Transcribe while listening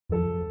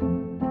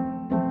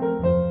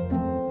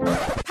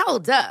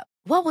Hold up.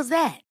 What was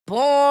that?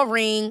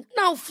 Boring.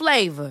 No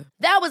flavor.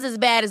 That was as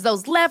bad as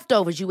those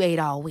leftovers you ate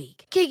all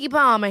week. Keke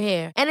Palmer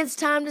here, and it's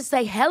time to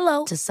say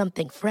hello to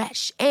something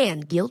fresh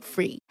and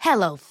guilt-free.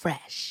 Hello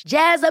Fresh.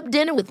 Jazz up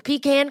dinner with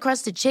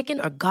pecan-crusted chicken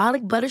or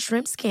garlic butter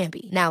shrimp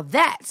scampi. Now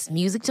that's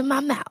music to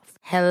my mouth.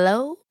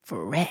 Hello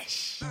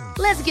Fresh.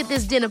 Let's get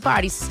this dinner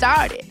party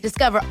started.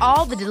 Discover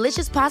all the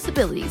delicious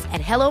possibilities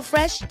at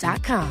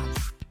hellofresh.com.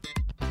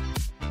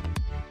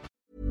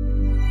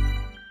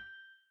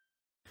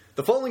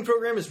 The following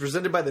program is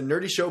presented by the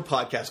Nerdy Show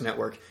Podcast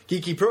Network,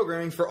 geeky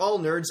programming for all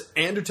nerds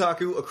and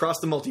otaku across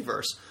the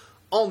multiverse.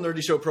 All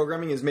Nerdy Show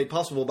programming is made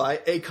possible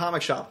by A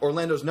Comic Shop,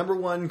 Orlando's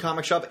 #1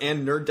 comic shop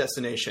and nerd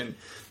destination,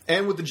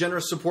 and with the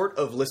generous support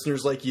of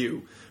listeners like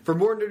you. For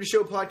more Nerdy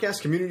Show podcast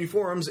community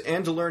forums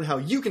and to learn how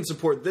you can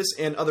support this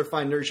and other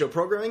fine Nerdy Show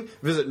programming,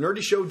 visit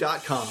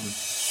nerdyshow.com.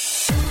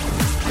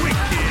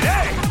 Wicked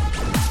A!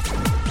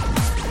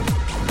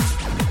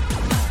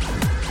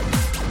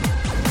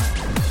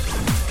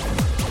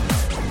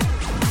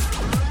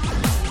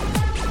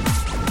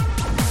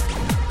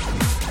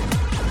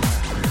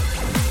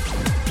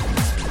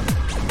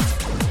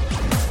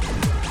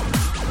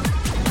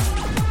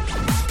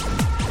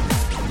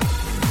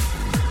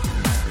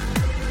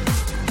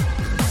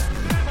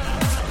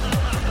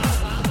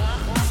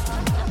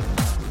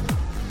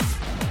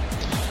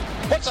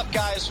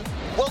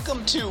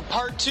 Welcome to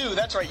part 2,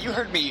 that's right, you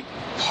heard me,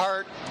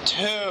 part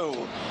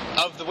 2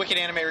 of the Wicked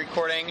Anime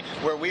recording,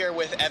 where we are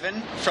with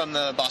Evan from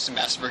the Boston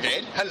Bastard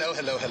Brigade. Hello,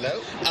 hello,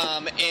 hello.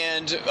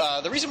 And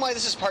the reason why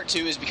this is part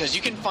 2 is because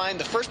you can find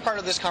the first part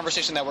of this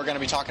conversation that we're going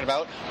to be talking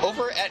about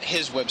over at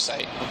his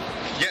website.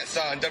 Yes,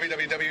 on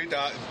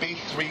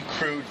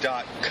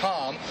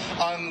www.b3crew.com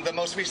on the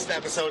most recent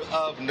episode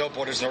of No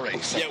Borders, No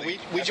Race. Yeah, we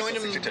joined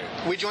him.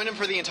 We joined him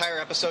for the entire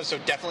episode, so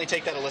definitely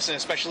take that a listen,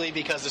 especially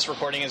because this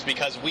recording is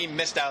because we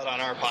missed out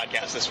on our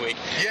podcast this week.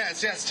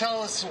 Yes,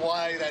 tell us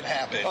why that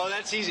happened. Oh,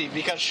 that's easy,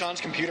 because Sean's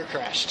computer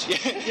crashed.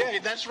 Yeah,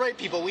 that's right,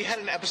 people. We had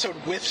an episode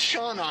with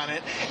Sean on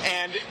it,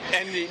 and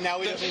now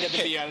he doesn't get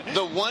to be on it.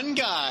 The one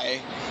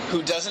guy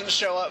who doesn't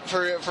show up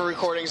for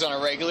recordings on a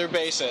regular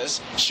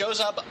basis shows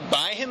up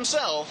by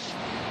himself,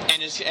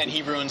 and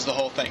he ruins the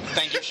whole thing.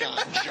 Thank you, Sean.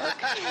 Jerk.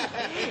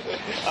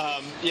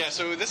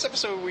 So this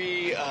episode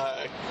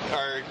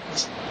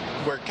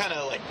we're kind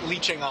of like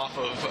leeching off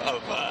of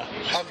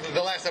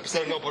the last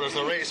episode of No Borders,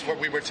 No Race, where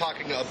we were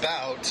talking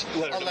about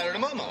A Letter to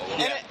Momo.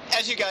 Yeah. And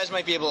as you guys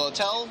might be able to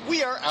tell,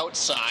 we are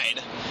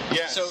outside.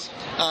 Yes. So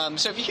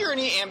if you hear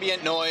any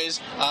ambient noise,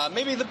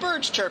 maybe the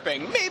birds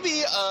chirping,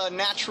 maybe a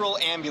natural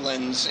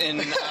ambulance in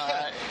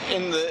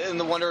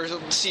the wonderful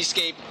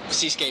cityscape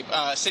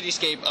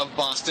of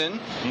Boston.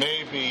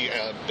 Maybe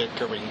a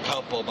bickering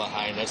couple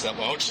behind us that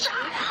won't shut up.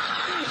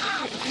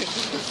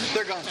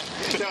 They're gone.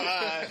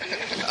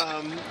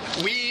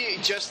 We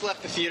just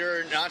left the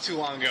theater not too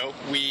long ago.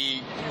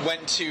 We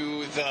went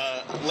to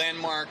the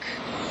Landmark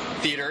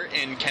Theater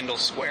in Kendall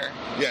Square.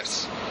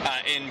 Yes.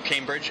 In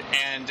Cambridge,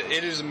 and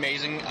it is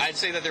amazing. I'd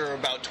say that there were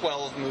about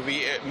 12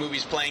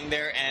 movies playing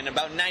there, and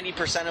about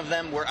 90% of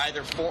them were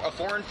either a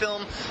foreign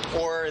film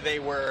or they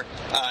were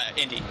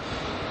indie.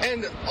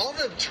 And all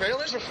the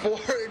trailers for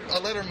A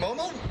Letter to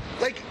Momo,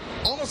 like,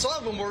 almost all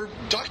of them were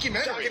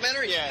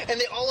documentary, yeah. And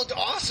they all looked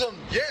awesome.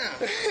 Yeah.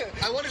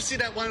 I want to see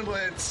that one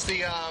where it's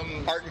the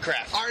Art and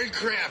Craft.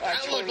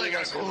 That looked like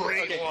a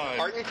great one.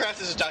 Art and Craft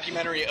is a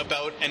documentary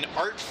about an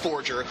art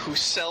forger who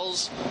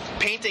sells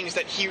paintings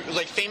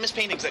famous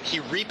paintings that he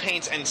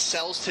repaints and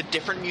sells to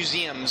different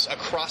museums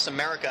across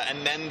America.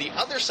 And then the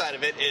other side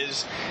of it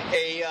is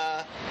an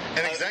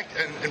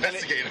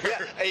investigator.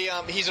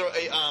 He's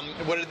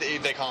what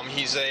did they call him?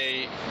 He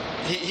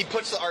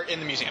puts the art in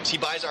the museums. He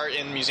buys art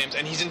in museums,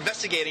 and he's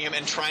investigating him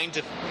and trying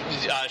to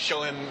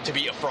show him to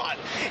be a fraud.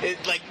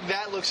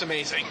 That looks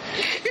amazing.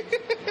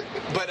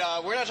 But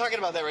we're not talking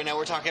about that right now.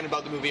 We're talking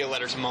about the movie A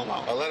Letter to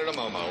Momo. A Letter to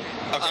Momo.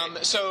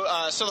 Okay. So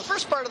the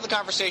first part of the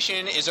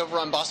conversation is over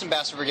on Boston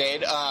Bastard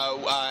Brigade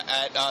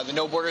at the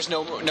No Borders,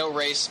 No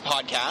Race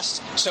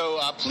podcast. So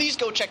please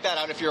go check that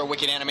out if you're a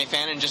Wicked Anime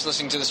fan and just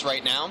listening to this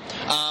right now.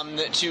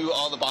 To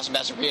all the Boston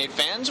Bastard Brigade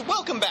fans,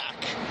 welcome back.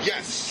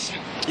 Yes.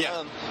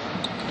 Yeah.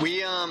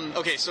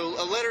 So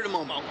A Letter to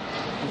Momo.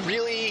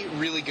 Really,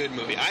 really good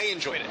movie. I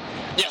enjoyed it.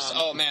 Yes.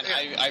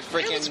 I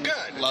freaking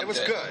loved it. It was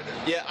good.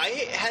 Yeah,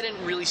 I hadn't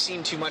really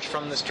seen too much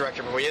from this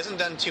director before. He hasn't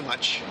done too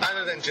much.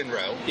 Other than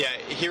Jinro. Yeah,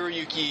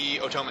 Hiroyuki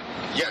Otome.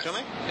 Yes.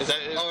 Otome? Is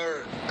that it?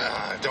 Or,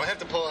 do I have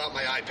to pull out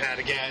my iPad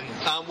again?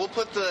 We'll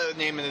put the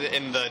name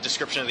in the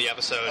description of the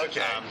episode.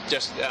 Okay.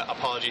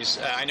 Apologies.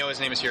 I know his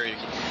name is Hiroyuki.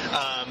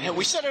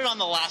 We said it on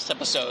the last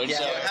episode. Yeah,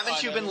 so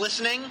haven't you been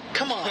listening?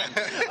 Come on.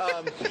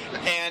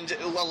 And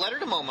A Letter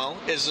to Momo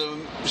is a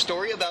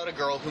story about a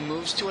girl who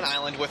moves to an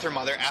island with her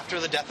mother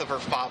after the death of her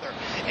father.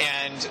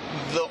 And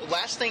the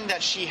last thing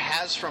that she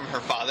has from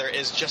her father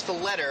is just a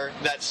letter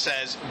that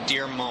says,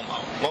 "Dear Momo."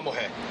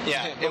 Momohe.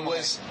 Yeah, it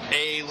was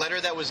a letter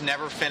that was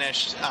never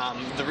finished.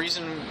 The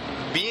reason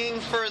being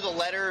for the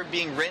letter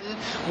being written,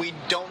 we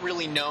don't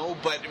really know,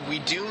 but we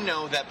do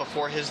know that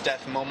before his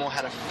death, Momo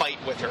had a fight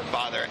with her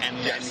father,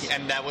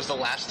 and that was the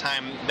last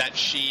time that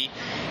she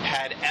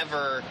had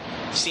ever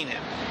seen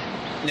him.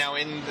 Now,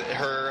 in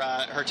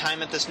her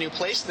time at this new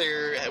place,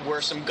 there were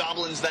some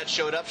goblins that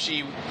showed up.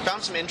 She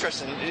found some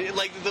interest in,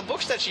 like, the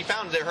books that she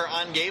found that her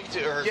aunt gave to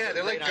her. Yeah,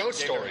 they're like ghost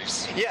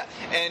stories. Yeah,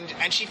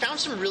 and she found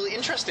some really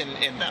interest in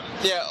them.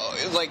 Yeah,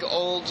 like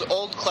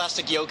old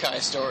classic yokai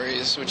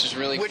stories, which is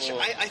really Which cool.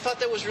 I thought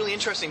that was really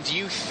interesting. Do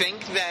you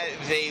think that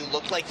they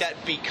looked like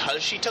that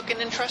because she took an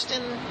interest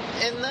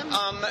in them?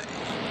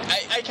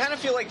 I kind of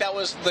feel like that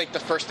was like the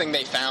first thing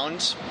they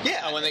found.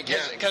 Yeah, when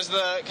because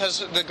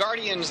the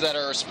guardians that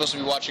are supposed to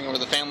be watching over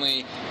the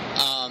family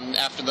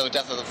after the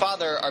death of the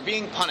father are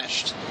being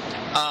punished,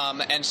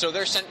 and so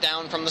they're sent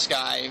down from the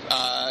sky,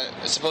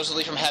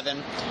 supposedly from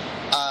heaven,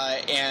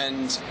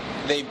 and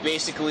they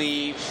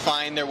basically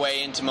find their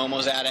way into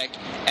Momo's attic,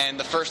 and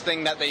the first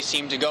thing that they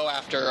seem to go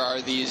after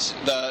are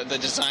the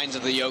designs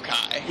of the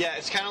yokai. Yeah,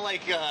 it's kind of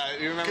like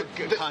you remember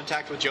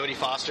Contact with Jodie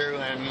Foster,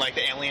 and like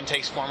the alien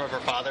takes form of her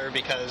father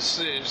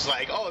because it's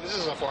like, oh, this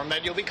is a form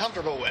that you'll be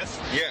comfortable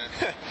with.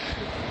 Yeah.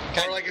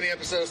 Or like in the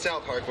episode of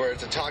South Park where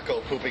it's a taco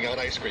pooping out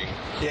ice cream.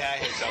 Yeah, I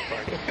hate South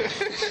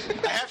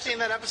Park. I have seen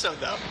that episode,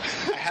 though.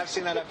 I have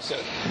seen that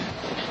episode.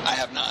 I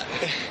have not.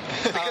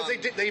 Because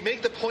they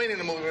make the point in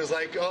the movie where it's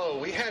like, oh,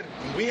 we had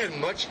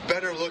much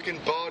better looking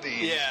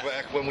bodies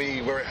back when we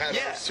had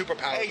our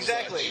superpowers.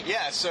 Exactly.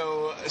 Yeah.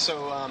 So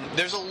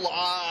there's a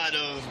lot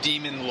of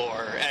demon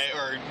lore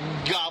or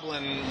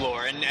goblin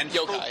lore and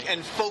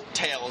yokai folk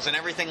tales and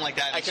everything like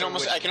that. I can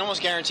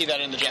almost guarantee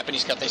that in the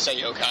Japanese cut they say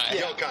yokai.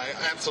 Yeah.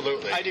 Yokai,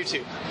 absolutely. I do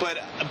too. But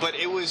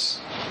it was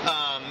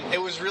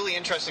really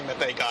interesting that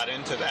they got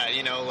into that.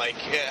 You know, like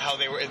how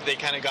they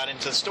kind of got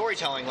into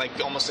storytelling, like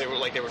almost they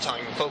were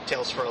telling folk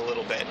tales for a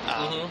little bit.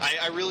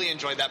 I really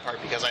enjoyed that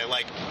part because I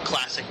like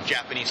classic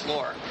Japanese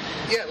lore.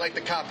 Yeah, like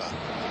the kappa.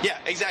 Yeah,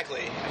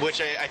 exactly.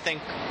 Which I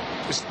think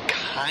was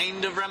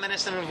kind of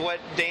reminiscent of what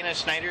Dana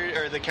Snyder,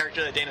 or the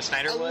character that Dana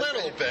Snyder was. A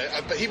little bit,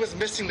 but he was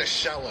missing the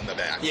shell in the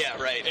back.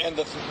 Yeah, right. And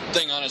the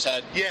thing on his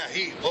head. Yeah,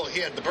 he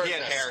had the bird's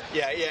nest. hair.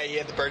 Yeah, he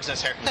had the bird's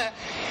nest hair.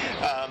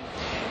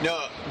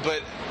 No,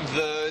 but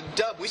the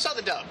dub, we saw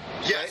the dub.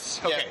 Yes.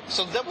 Right? Okay, Yeah.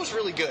 so the dub was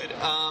really good.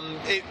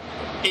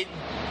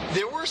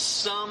 There were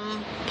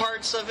some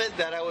parts of it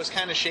that I was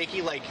kind of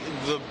shaky, like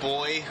the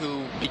boy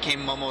who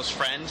became Momo's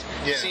friend.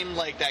 Yeah. Seemed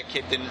like that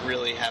kid didn't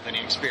really have any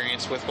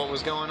experience with what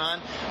was going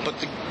on. But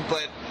the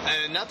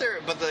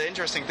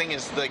interesting thing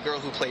is the girl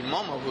who played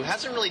Momo, who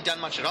hasn't really done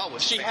much at all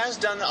with She space. has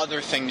done other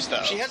things,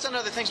 though. She has done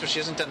other things, but she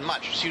hasn't done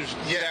much. She was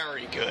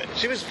very good.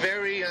 She was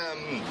very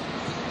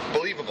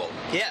believable.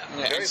 Yeah. Yeah,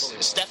 Very and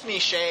believable. Stephanie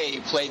Shea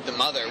played the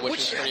mother, which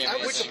was pretty I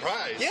amazing. was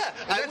surprised. Yeah,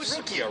 And that's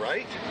Rukia,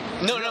 right?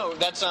 No,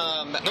 that's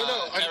No,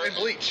 in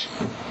Bleach.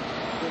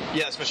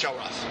 Yeah, it's Michelle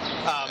Roth.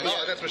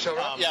 That's Michelle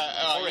Roth.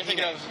 you're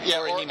thinking of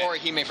or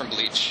Hime from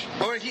Bleach.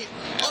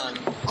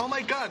 Oh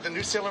my God, the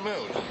new Sailor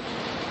Moon.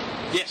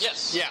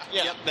 Yes. Yeah.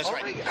 Yep, that's Oh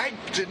right. I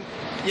didn't.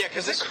 Yeah,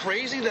 because Is it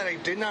crazy that I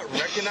did not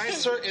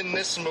recognize her in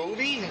this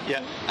movie?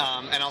 Yeah,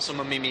 and also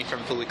Mamimi from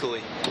Fooly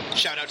Cooly.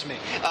 Shout out to me.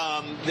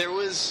 There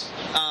was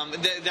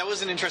that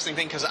was an interesting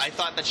thing because I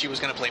thought that she was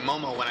going to play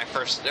Momo when I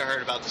first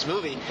heard about this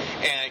movie,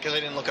 and because I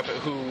didn't look up at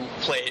who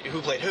played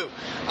who.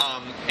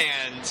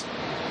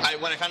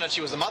 And when I found out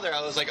she was the mother,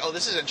 I was like, oh,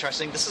 this is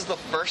interesting. This is the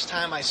first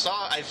time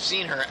I've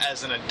seen her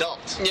as an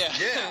adult. Yeah.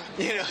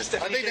 You know, I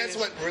think that's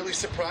what really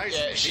surprised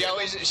me.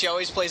 She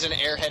always plays an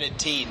airheaded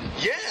teen.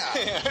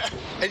 Yeah.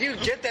 And you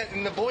get that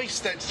in the voice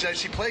that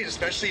she plays,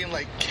 especially in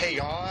like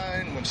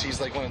K-On! When she's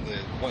like one of the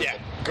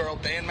girl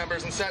band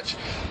members and such.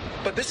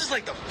 But this is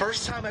like the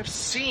first time I've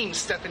seen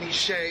Stephanie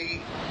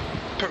Shea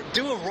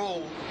do a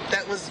role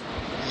that was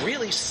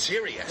really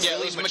serious. Yeah,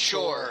 it was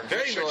mature.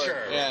 Very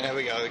mature. Yeah. There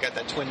we go. We got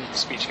that twin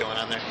speech going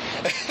on there.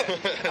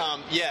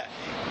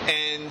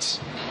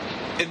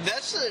 And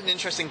that's an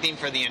interesting theme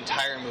for the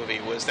entire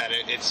movie, was that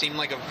it seemed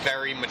like a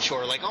very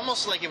mature, like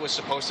almost like it was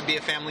supposed to be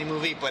a family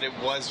movie, but it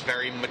was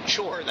very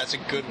mature. That's a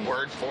good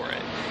word for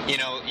it. You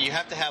know, you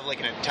have to have like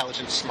an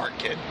intelligent, smart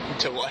kid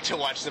to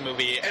watch the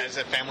movie as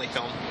a family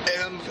film.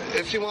 And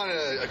if you want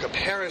a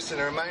comparison,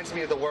 it reminds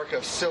me of the work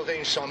of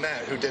Sylvain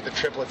Chomet, who did The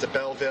Triplets of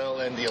Belleville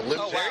and The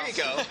Illusionist. Oh, there you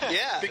go.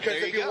 Yeah.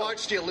 Because if you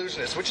watch The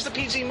Illusionist, which is a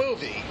PG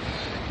movie,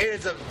 it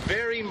is a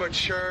very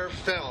mature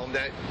film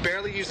that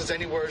barely uses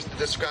any words to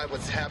describe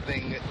what's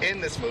happening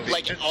in this movie.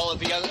 Like all of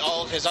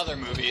his other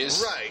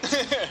movies. Right.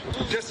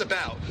 Just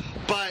about.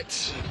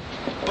 But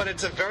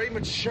it's a very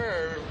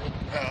mature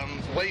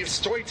way of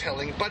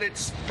storytelling, but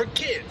it's for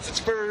kids. It's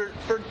for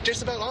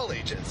just about all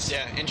ages.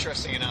 Yeah,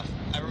 interesting enough.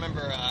 I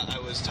remember I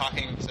was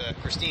talking to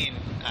Christine,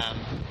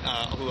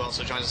 who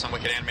also joins us on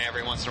Wicked Anime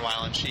every once in a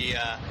while, and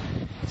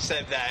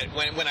said that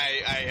when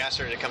I asked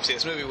her to come see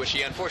this movie, which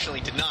she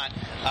unfortunately did not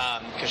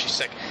because she's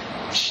sick.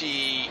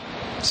 She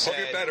said,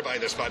 "Hope you're better by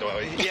this, by the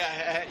way."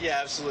 Yeah,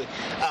 absolutely.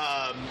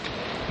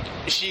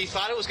 She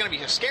thought it was going to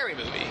be a scary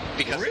movie.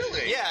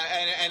 Really? Yeah,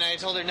 and I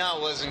told her no,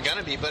 it wasn't going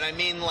to be. But I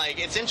mean, like,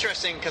 it's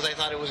interesting because I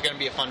thought it was going to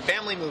be a fun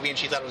family movie, and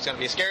she thought it was going to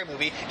be a scary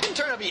movie. It didn't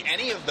turn out to be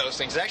any of those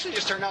things. It actually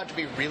just turned out to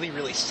be really,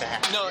 really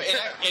sad. No,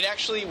 it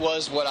actually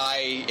was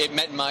it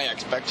met my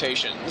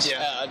expectations.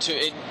 Yeah.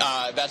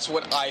 That's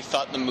what I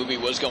thought the movie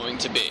was going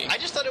to be. I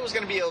just thought it was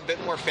going to be a bit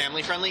more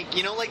family friendly.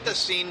 You know, like the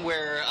scene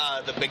where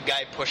the big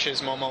guy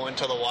pushes Momo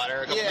into the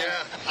water.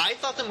 I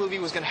thought the movie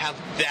was going to have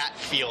that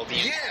feel the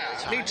entire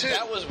time. Me too.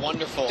 That was wonderful.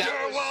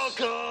 You're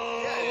welcome.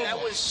 Yeah,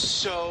 that was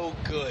so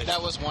good.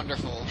 That was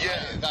wonderful.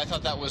 Yeah. I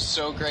thought that was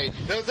so great.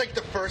 That was like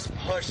the first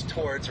push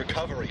towards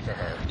recovery for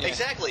her. Yeah.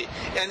 Exactly,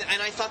 and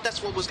I thought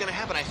that's what was going to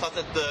happen. I thought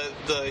that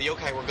the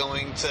yokai were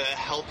going to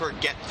help her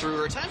get through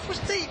her time, which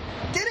they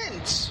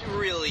didn't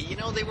really. You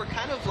know, they were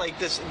kind of like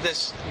this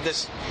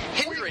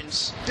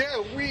hindrance.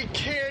 We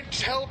can't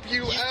help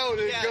you out.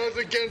 It goes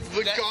against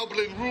the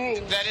goblin rule.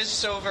 That is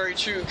so very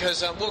true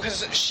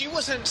because she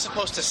wasn't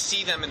supposed to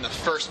see them in the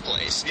first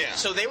place. Yeah.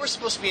 So they were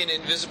supposed to be an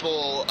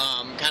invisible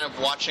kind of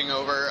watching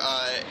over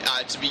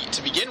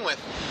to begin with.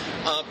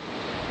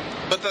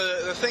 But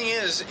the thing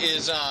is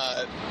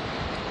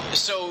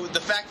so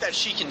the fact that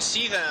she can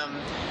see them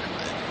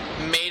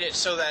made it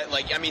so that,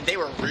 like, I mean, they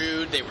were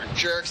rude, they were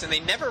jerks, and they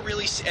never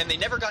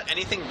got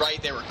anything right.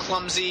 They were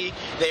clumsy.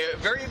 They were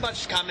very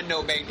much common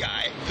no bad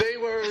guy. They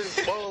were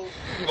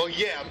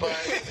yeah, but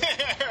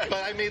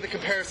I made the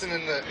comparison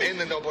in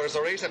the No Borders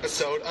No Race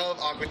episode of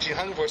Aqua Teen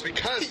Hunger Force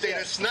because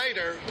Dana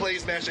Snyder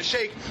plays Master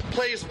Shake,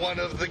 plays one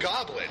of the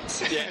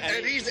goblins,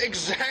 and he's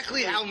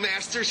exactly how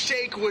Master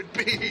Shake would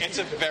be. It's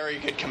a very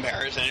good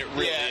comparison. It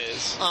really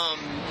is.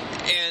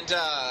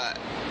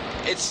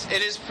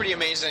 It is pretty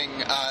amazing,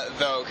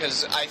 though,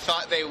 because I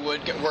thought they were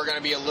going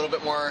to be a little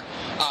bit more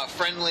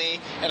friendly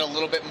and a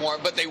little bit more,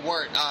 but they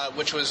weren't,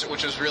 which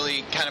was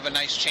really kind of a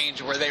nice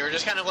change where they were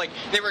just kind of like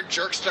they were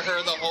jerks to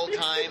her the whole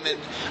time, and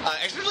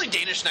especially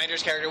Dana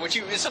Snyder's character, which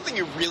is something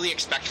you really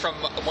expect from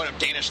one of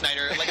Dana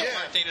Snyder, like a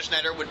part Dana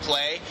Snyder would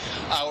play,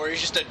 where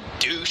he's just a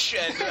douche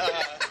and.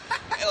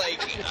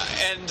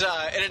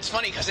 And it's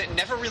funny because it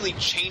never really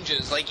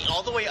changes. Like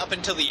all the way up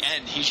until the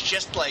end, he's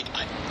just like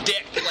a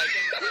dick.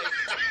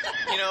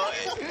 You know,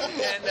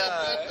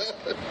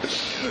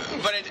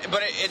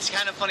 but it's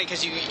kind of funny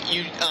because you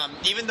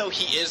even though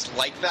he is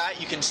like that,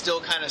 you can still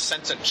kind of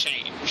sense a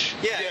change.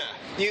 Yeah.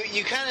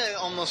 You kind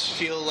of almost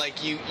feel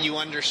like you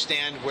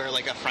understand where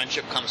like a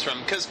friendship comes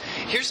from. Because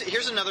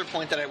here's another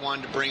point that I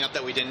wanted to bring up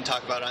that we didn't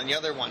talk about on the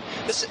other one.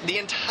 The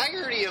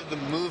entirety of the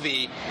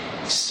movie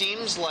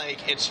seems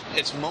like it's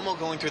Momo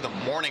going through the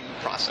mourning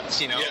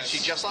process. You know, she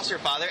just lost her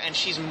father and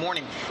she's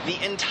mourning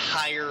the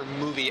entire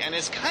movie, and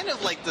it's kind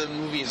of like the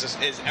movie is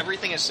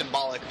everything is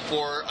symbolic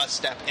for a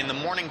step in the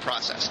mourning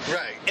process.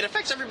 Right. It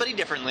affects everybody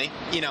differently.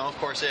 You know, of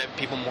course,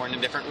 people mourn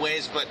in different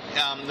ways, but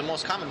the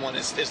most common one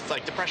is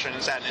like depression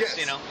and sadness. Yes.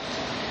 You know,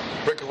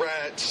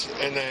 regret,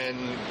 and then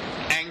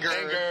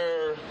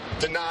anger,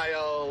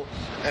 denial,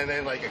 and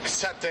then like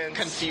acceptance,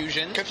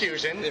 confusion.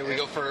 There we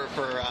go for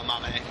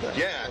Mame.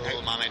 Yeah, a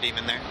little Mame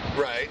demon there.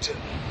 Right.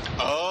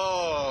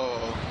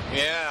 Oh,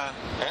 yeah.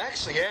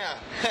 Actually, yeah.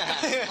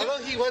 Although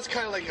he was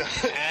kind of like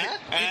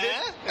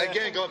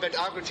again going back to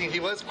Aqua Teen, he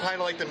was kind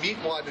of like the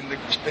meatwad in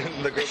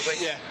the group.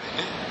 Like,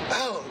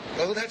 oh,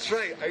 that's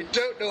right. I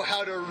don't know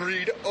how to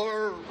read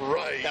or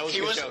write. That was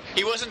He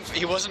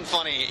wasn't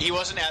funny. He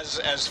wasn't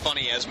as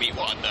funny as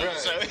Meatwad though. Right.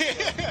 So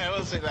I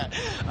will say that.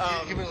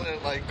 He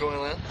wasn't like going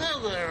around.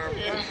 Hello there.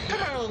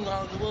 Come on,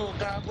 all the little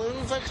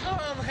goblins. Like, come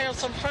on, have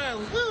some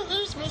fun.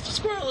 There's Mr.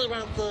 Squirrely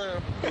right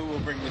there. Who will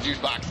bring the juice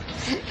box?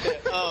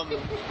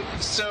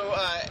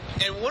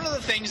 And one of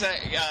the things that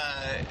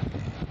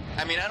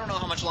I mean, I don't know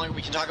how much longer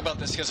we can talk about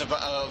this because of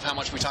how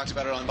much we talked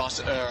about it on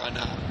Boston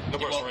No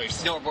Borders No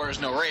Race. No Borders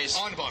No Race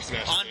On Boston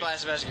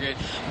Masquerade.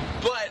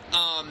 But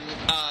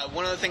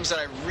one of the things that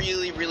I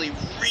really, really,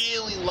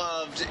 really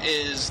loved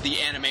is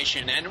the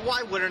animation. And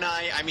why wouldn't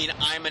I? I mean,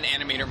 I'm an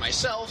animator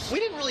myself. We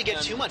didn't really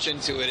get too much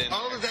into it.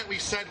 All of that we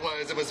said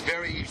was it was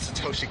very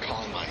Satoshi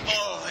Kon-like.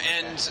 Oh,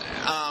 and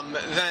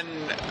then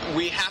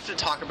we have to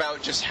talk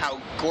about just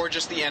how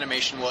gorgeous the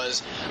animation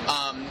was.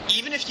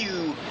 Even if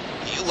you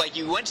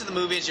went to the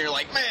movies and you're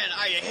like, man,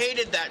 I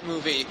hated that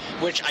movie,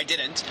 which I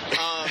didn't.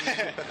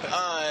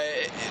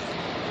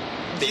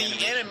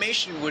 The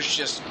animation was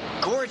just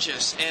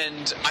gorgeous,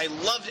 and I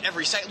loved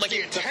every sight. Like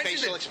the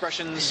facial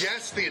expressions.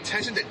 Yes, the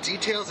attention to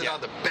details and all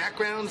the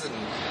backgrounds and.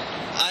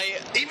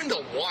 Even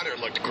the water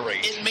looked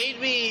great. It made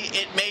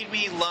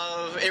me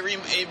love. It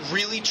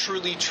really,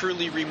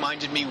 truly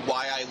reminded me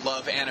why I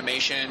love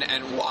animation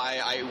and why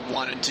I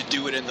wanted to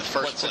do it in the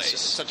first place.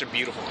 It's such a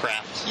beautiful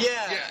craft.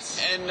 Yeah.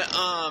 Yes. And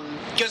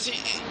because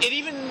it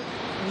even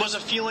was a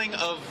feeling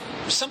of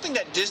something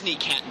that Disney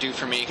can't do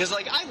for me. Because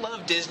like I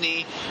love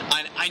Disney.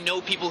 I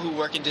know people who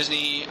work in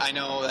Disney. I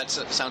know that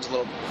sounds a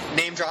little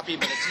name droppy,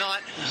 but it's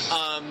not.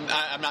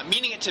 I'm not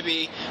meaning it to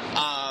be.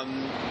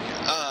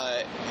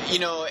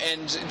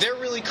 And they're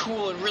really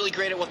cool and really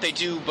great at what they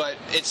do, but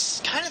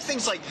it's kind of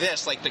things like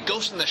this, like the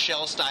Ghost in the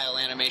Shell style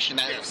animation.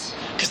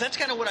 Because that's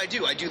kind of what I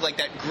do. I do like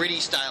that gritty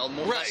style,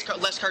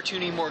 less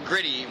cartoony, more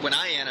gritty when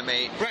I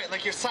animate. Right,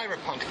 like your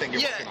cyberpunk thing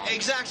you're working on. Yeah,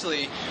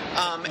 exactly.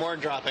 More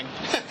dropping.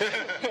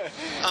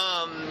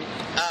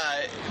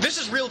 This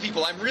is real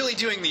people. I'm really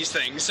doing these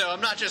things, so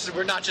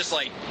we're not just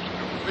like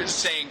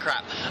saying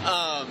crap.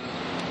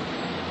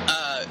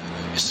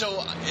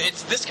 So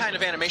it's this kind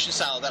of animation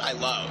style that I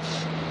love,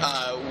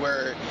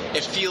 where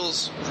it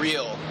feels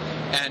real,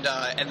 and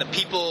the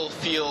people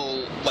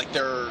feel like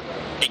they're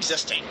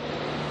existing.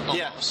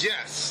 Almost.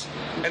 Yes.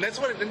 And that's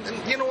what,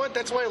 and you know what?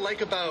 That's what I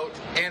like about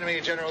anime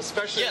in general,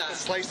 especially the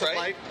slice of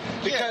life,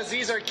 because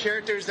these are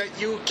characters that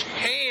you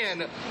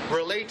can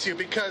relate to.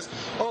 Because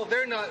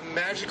they're not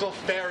magical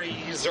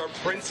fairies or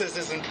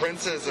princesses and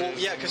princesses. Well,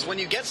 yeah, because when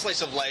you get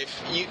slice of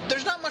life,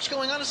 there's not much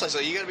going on in slice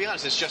of life. You got to be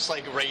honest; it's just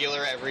like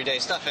regular everyday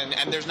stuff,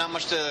 and there's not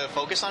much to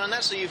focus on in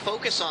that. So you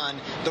focus on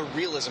the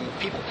realism of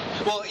people.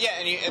 Well, yeah,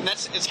 and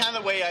it's kind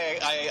of the way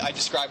I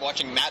describe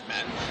watching Mad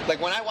Men. Like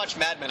when I watch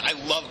Mad Men, I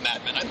love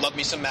Mad Men. I love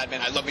me some Mad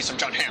Men. I love me some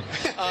John Hamm.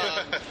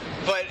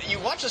 But you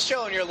watch the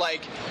show and you're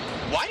like,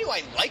 why do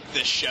I like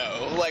this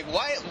show? Like,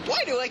 why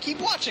do I keep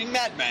watching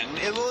Mad Men?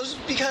 It was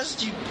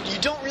because you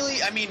don't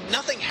really, I mean,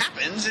 nothing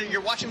happens.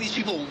 You're watching these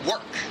people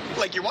work.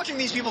 Like, you're watching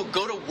these people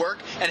go to work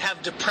and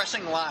have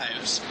depressing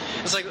lives.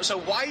 It's like, so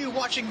why are you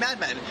watching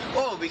Mad Men?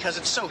 Oh, because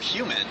it's so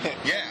human.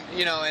 Yeah.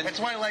 And that's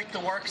why I like the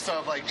works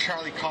of, like,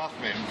 Charlie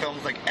Kaufman,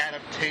 films like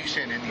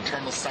Adaptation and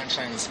Eternal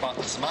Sunshine of the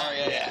Spotless Mind.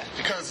 Oh, yeah.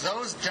 Because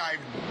those dive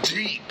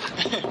deep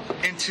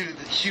into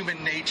the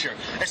human nature,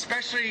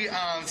 especially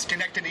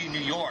Schenectady, New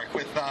York,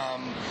 with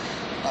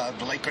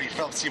the late great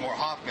Philip Seymour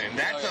Hoffman.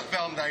 That's a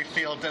film that I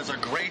feel does a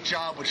great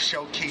job with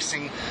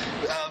showcasing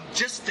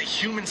just the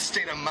human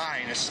state of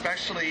mind,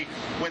 especially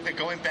with it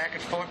going back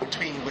and forth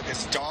with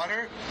his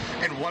daughter.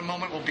 And one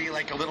moment will be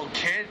like a little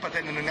kid, but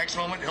then in the next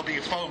moment he'll be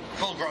a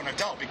full-grown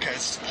adult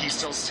because he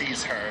still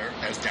sees her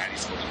as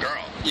daddy's little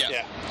girl.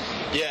 Yeah.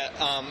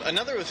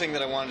 Another thing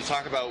that I wanted to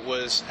talk about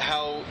was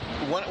how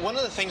one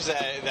of the things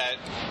that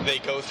they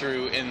go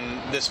through in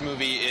this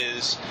movie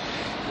is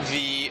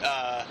the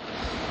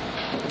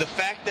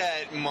fact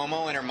that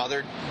Momo and her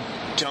mother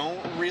don't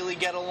really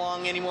get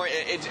along anymore,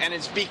 and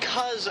it's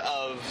because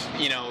of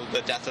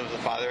the death of the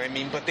father. I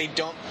mean, but they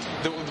don't.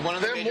 One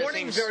of the they're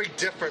mourning very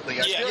differently.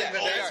 I feel like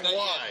that's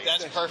why.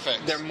 That's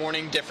perfect. They're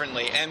mourning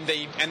differently, and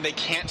they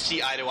can't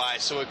see eye to eye,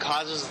 so it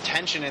causes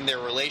tension in their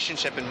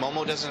relationship. And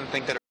Momo doesn't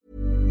think that.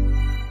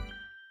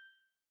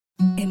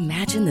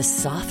 Imagine the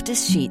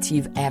softest sheets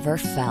you've ever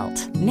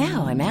felt.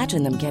 Now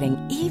imagine them getting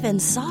even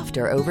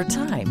softer over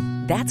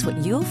time. That's what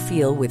you'll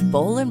feel with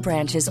Boll &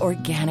 Branch's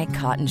organic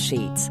cotton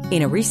sheets.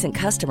 In a recent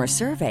customer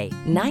survey,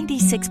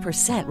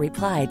 96%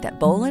 replied that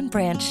Boll &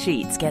 Branch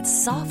sheets get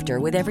softer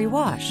with every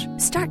wash.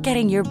 Start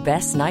getting your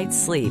best night's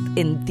sleep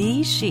in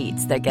these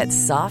sheets that get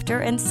softer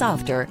and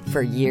softer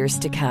for years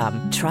to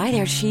come. Try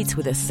their sheets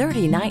with a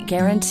 30-night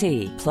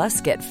guarantee. Plus,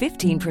 get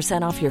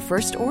 15% off your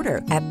first order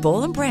at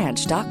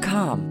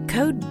BollandBranch.com.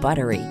 Code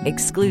BUTTERY.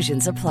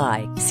 Exclusions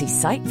apply. See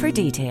site for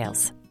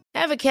details.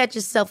 Ever catch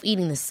yourself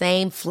eating the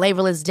same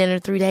flavorless dinner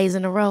 3 days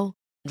in a row?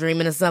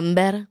 Dreaming of something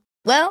better?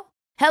 Well,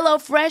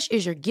 HelloFresh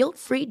is your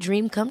guilt-free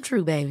dream come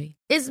true, baby.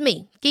 It's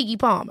me, Keke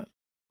Palmer.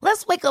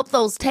 Let's wake up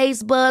those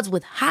taste buds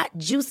with hot,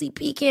 juicy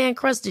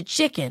pecan-crusted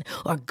chicken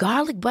or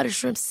garlic butter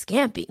shrimp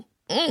scampi.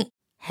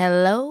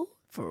 Hello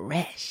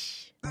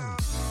Fresh.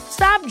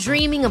 Stop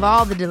dreaming of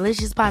all the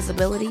delicious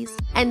possibilities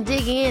and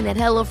dig in at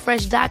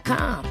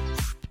HelloFresh.com.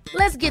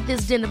 Let's get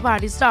this dinner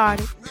party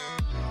started.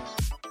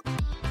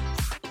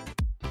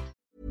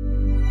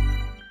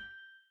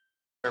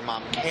 Her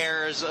mom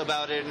cares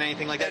about it and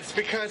anything like that. It's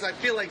because I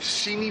feel like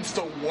she needs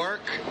to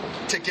work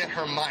to get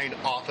her mind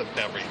off of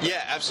everything.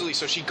 Yeah, absolutely.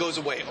 So she goes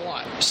away a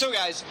lot. So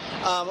guys,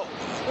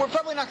 we're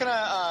probably not going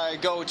to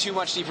go too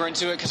much deeper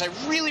into it because I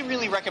really,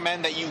 really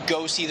recommend that you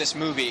go see this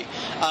movie,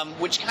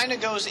 which kind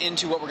of goes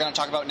into what we're going to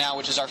talk about now,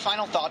 which is our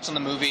final thoughts on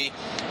the movie.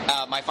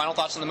 My final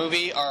thoughts on the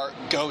movie are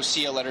go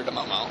see A Letter to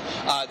Momo.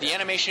 The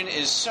animation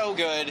is so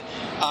good.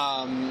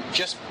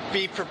 Just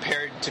be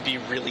prepared to be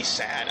really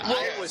sad. Well,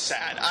 I was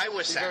sad.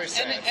 Very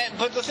sad.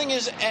 But the thing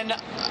is, and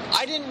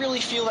I didn't really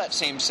feel that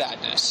same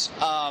sadness.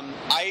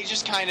 I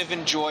just kind of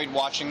enjoyed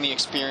watching the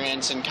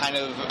experience and kind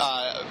of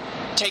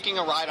taking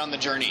a ride on the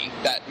journey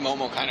that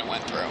Momo kind of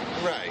went through.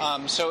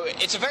 Right. So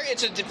it's a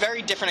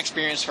very different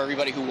experience for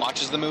everybody who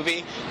watches the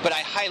movie, but I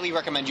highly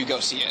recommend you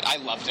go see it. I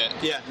loved it.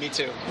 Yeah, me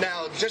too.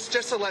 Now, just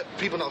to let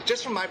people know,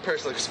 just from my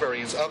personal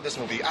experience of this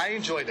movie, I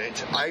enjoyed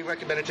it. I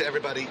recommend it to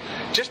everybody.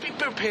 Just be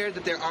prepared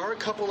that there are a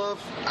couple of,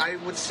 I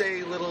would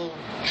say, little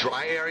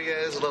dry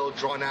areas, a little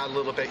drawn out a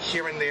little bit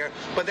here and there,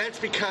 but that's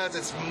because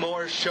it's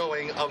more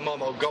showing of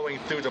Momo going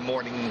through the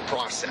mourning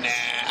process.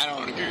 Nah, I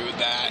don't agree with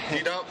that.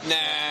 You don't?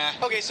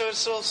 Nah. Okay, so it's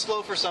still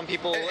slow for some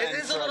people. It and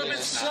is a for little others bit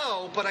it's not.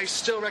 slow, but I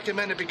still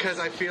recommend it because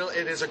I feel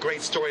it is a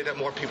great story that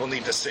more people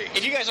need to see.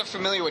 If you guys are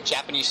familiar with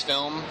Japanese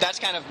film, that's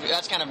kind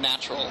of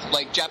natural.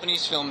 Like,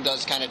 Japanese film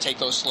does kind of take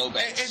those slow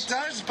bits. It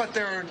does, but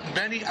there are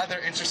many other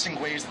interesting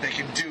ways they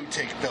can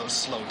take those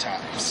slow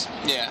times.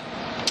 Yeah.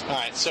 All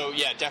right, so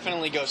yeah,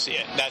 definitely go see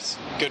it. That's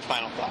good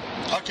final thought.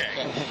 Okay.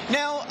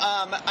 Now,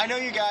 I know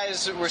you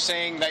guys were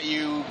saying that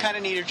you kind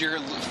of needed your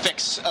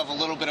fix of a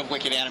little bit of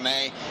Wicked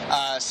anime,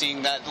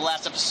 seeing that the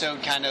last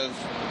episode kind of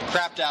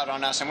crapped out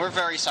on us, and we're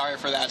very sorry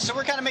for that. So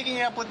we're kind of making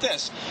it up with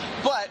this.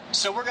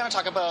 So we're going to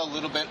talk about a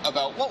little bit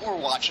about what we're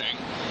watching.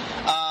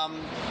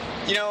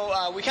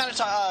 We kind of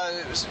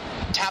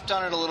tapped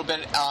on it a little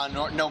bit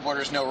on No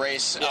Borders, No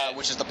Race,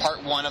 which is the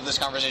part 1 of this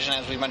conversation,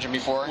 as we mentioned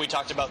before. We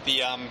talked about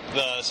the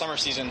summer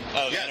season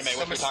of anime,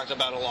 which we talked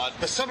about a lot.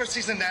 The summer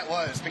season that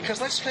was,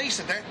 because let's face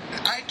it,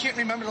 I can't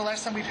remember the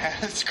last time we've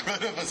had as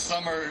good of a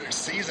summer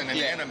season in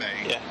anime.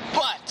 Yeah.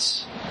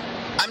 But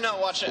I'm not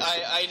watching.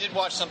 I did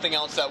watch something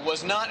else that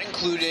was not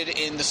included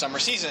in the summer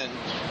season,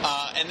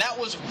 and that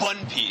was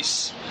One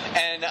Piece.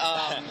 And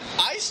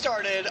I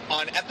started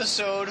on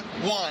episode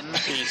 1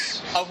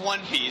 of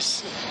One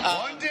Piece.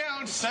 One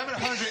down,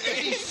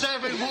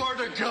 787 more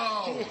to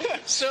go.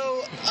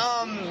 So,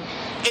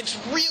 it's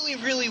really,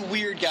 really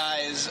weird,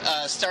 guys,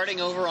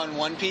 starting over on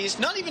One Piece.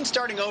 Not even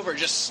starting over,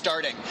 just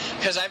starting.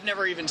 Because I've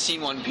never even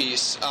seen One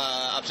Piece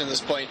up to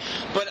this point.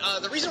 But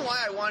the reason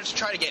why I wanted to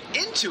try to get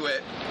into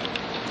it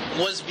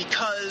was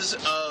because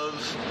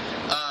of,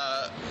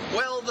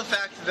 the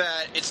fact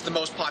that it's the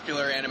most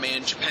popular anime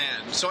in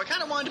Japan. So I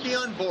kind of wanted to be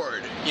on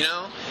board, you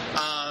know?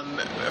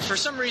 For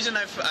some reason,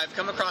 I've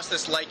come across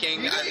this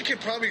liking. You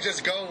could probably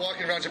just go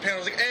walking around Japan. I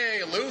was like,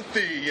 hey,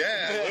 Luffy,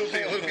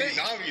 Luffy,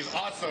 Nami's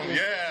awesome,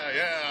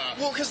 yeah.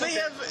 Well, because they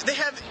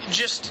have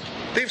just...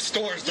 They have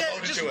stores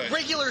devoted just to it.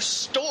 Regular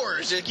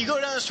stores. Like, you go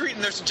down the street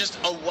and there's just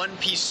a One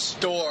Piece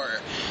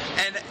store.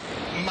 And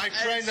my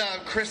friend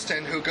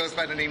Kristen, who goes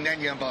by the name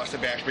Nenya in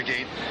Boston Bash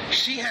Brigade,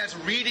 she has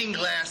reading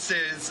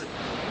glasses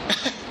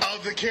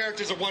of the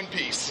characters of One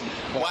Piece.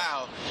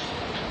 Wow.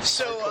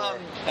 So,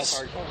 That's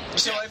hardcore.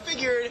 So I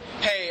figured,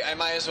 hey, I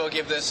might as well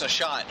give this a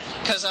shot,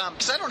 because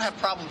I don't have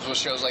problems with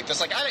shows like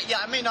this. Like,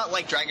 I may not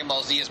like Dragon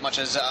Ball Z as much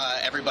as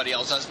everybody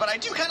else does, but I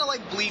do kind of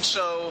like Bleach.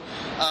 So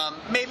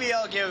maybe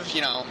I'll give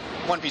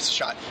One Piece a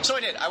shot. So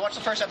I did. I watched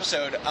the first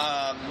episode,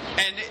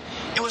 and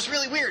it was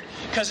really weird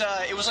because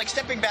it was like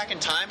stepping back in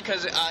time,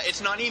 because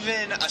it's not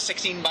even a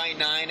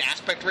 16:9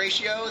 aspect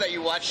ratio that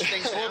you watch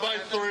things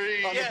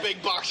 4:3 on the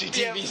big boxy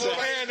TV set.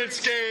 And it's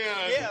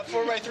scanned. Yeah,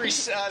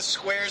 4:3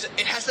 squares.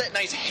 It has that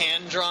nice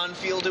hand-drawn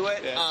feel to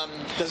it. Yeah.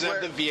 Does it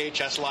have the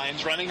VHS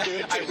lines running to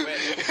it, too? I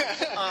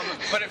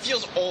wish. But it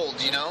feels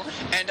old, you know?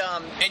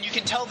 And you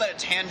can tell that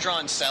it's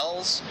hand-drawn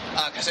cells,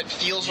 because it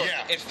feels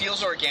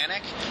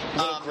organic. A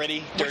little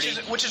gritty, dirty.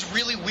 Which is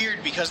really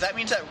weird, because that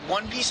means that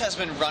One Piece has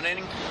been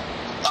running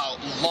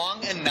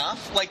long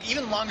enough, like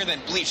even longer than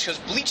Bleach, because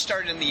Bleach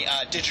started in the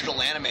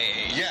digital anime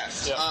age.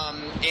 Yes.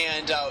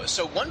 Yeah.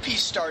 So One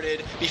Piece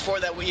started before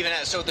that we even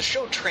had. So the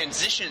show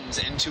transitions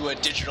into a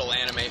digital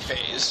anime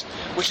phase,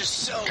 which is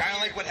so kind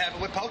of like what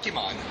happened with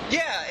Pokemon.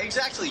 Yeah,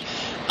 exactly.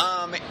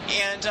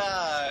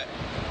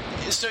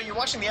 So you're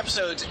watching the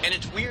episodes, and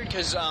it's weird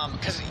because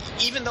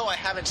even though I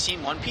haven't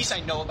seen One Piece, I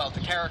know about the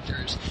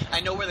characters.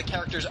 I know where the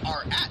characters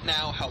are at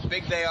now, how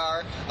big they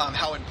are,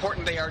 how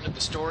important they are to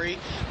the story.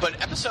 But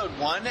episode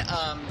 1,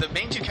 the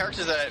main 2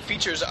 characters that it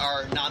features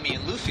are Nami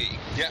and Luffy.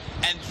 Yeah.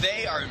 And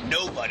they are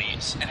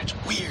nobodies, and it's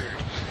weird.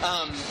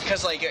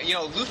 Because,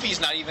 Luffy's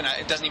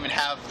doesn't even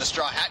have the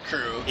Straw Hat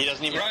crew. He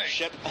doesn't even have a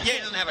ship. Yeah, he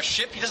doesn't have a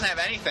ship. He doesn't have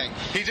anything.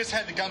 He just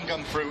had the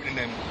gum fruit and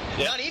then...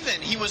 Yeah. Not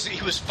even. He was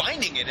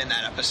finding it in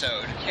that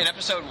episode. In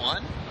episode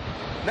 1?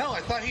 No,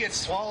 I thought he had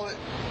swallowed it.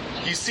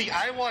 You see,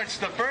 I watched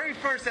the very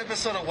first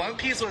episode of One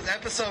Piece was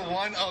episode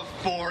 1 of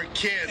 4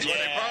 Kids, where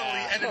they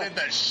probably edited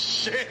the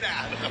shit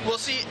out of them. Well,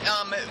 see,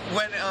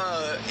 when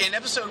in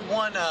episode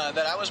 1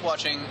 that I was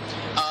watching,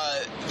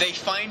 they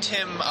find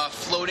him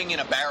floating in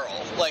a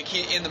barrel, like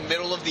in the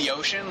middle of the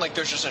ocean. Like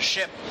there's just a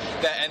ship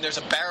and there's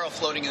a barrel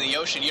floating in the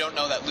ocean. You don't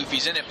know that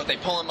Luffy's in it, but they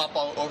pull him up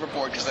all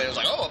overboard because they was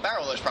like, oh, a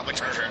barrel, there's probably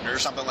treasure in it or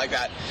something like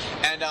that.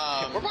 And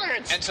we're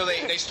pirates. And so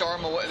they store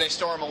him away. They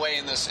store him away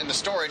in the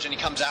storage, and he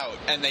comes out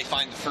and they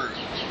find the fruit.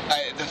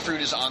 The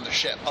fruit is on the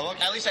ship. Oh,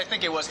 okay. At least I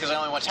think it was, because I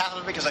only watched half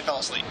of it because I fell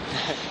asleep.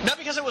 Not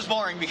because it was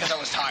boring, because I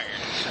was tired.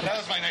 That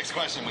was my next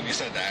question when you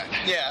said that.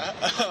 Yeah.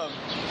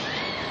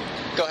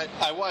 Go ahead.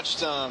 I watched.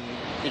 Can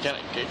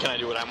I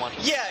do what I'm watching?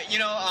 Yeah,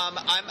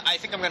 I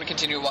think I'm going to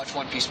continue to watch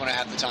One Piece when I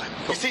have the time.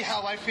 You see,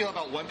 how I feel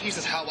about One Piece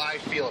is how I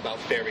feel about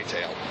Fairy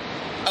Tail.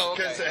 Oh,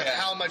 okay. Because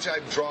how much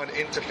I've drawn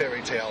into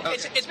Fairy Tail. Okay.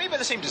 It's made by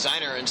the same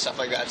designer and stuff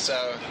like that,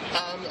 so...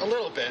 A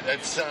little bit.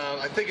 It's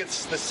I think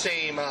it's the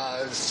same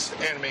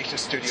animation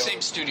studio.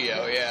 Same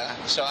studio, yeah.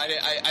 So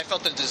I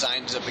felt the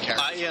designs of the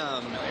characters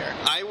familiar.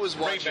 I was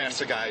watching...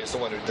 Master guy is the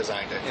one who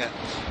designed it. Yeah.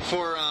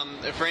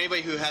 For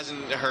anybody who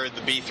hasn't heard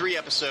the B3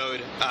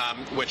 episode,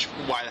 which,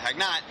 why the heck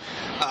not,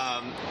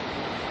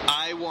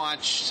 I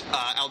watched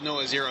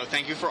Aldnoah Zero.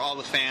 Thank you for all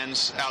the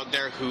fans out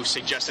there who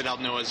suggested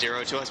Aldnoah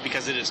Zero to us,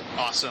 because it is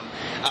awesome.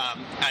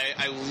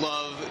 I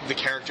love the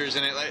characters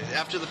in it.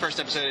 After the first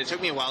episode, it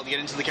took me a while to get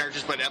into the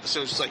characters, but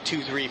episodes like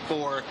 2, 3,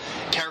 4,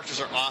 characters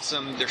are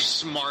awesome. They're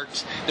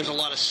smart. There's a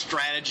lot of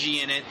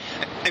strategy in it.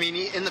 I mean,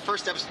 in the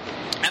first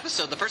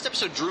episode, the first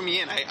episode drew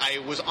me in. I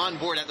was on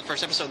board at the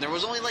first episode. There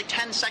was only like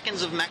 10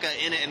 seconds of mecha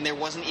in it, and there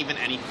wasn't even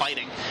any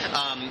fighting.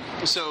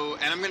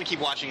 And I'm going to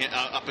keep watching it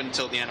up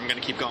until the end. I'm going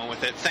to keep going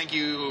with it. Thank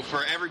you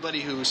for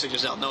everybody who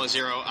suggested Aldnoah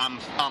Zero.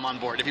 I'm on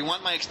board. If you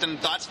want my extended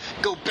thoughts,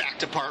 go back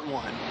to part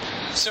 1.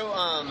 So,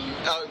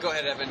 go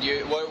ahead, Evan.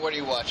 What are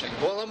you watching?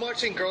 Well, I'm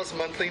watching Girls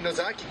Monthly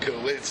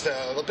Nozaki-ku. It's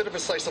a bit of a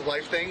slice of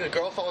life thing. A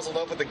girl falls in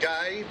love with a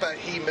guy, but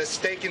he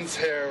mistakes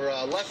her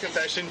love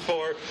confession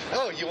for,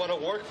 oh, you want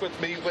to work with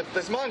me with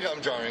this manga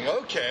I'm drawing?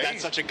 Okay.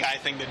 That's such a guy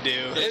thing to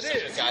do. It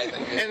is. A guy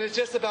thing. And it's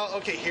just about,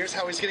 okay, here's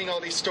how he's getting all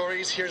these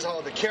stories. Here's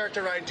all the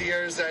character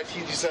ideas that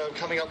he's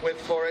coming up with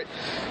for it.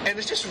 And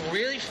it's just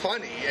really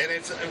funny, and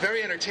it's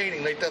very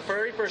entertaining. Like, the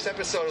very first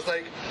episode is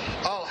like,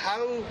 oh,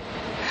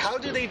 how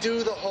do they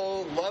do the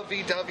whole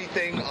lovey-dovey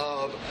thing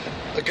of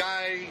a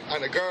guy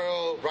and a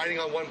girl riding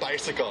on one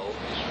bicycle?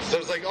 So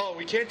it's like, oh,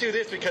 we can't do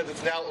this because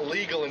it's now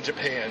illegal in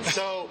Japan.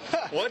 So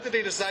what did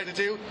they decide to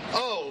do?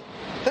 Oh,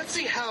 let's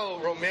see how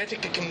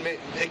romantic it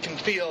can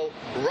feel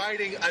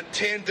riding a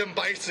tandem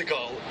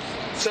bicycle.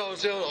 So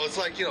it's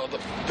like,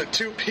 the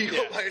two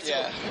people bicycle.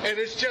 Yeah. And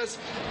it's just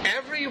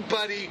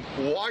everybody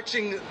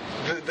watching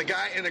the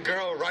guy and the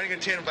girl riding a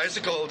tandem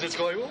bicycle just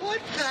going, what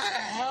the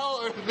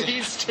hell are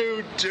these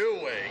two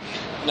doing?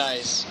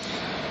 Nice.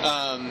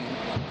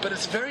 But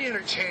it's very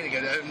entertaining,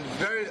 and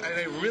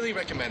I really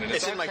recommend it.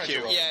 It's in my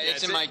queue. Yeah,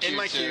 it's in my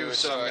queue,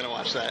 so I'm going to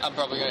watch that. I'm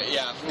probably going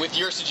to, with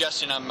your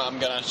suggestion, I'm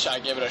going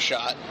to give it a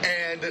shot.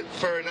 And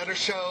for another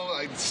show,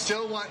 I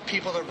still want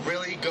people to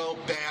really go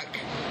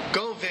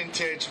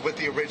vintage with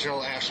the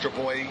original Astro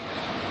Boy.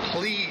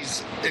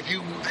 Please, if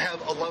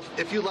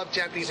you love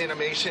Japanese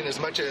animation as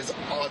much as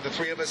the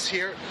three of us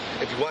here,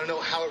 if you want to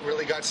know how it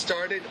really got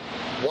started,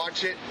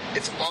 watch it.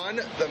 It's on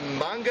the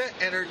Manga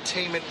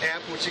Entertainment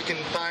app, which you can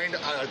find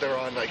either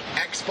on like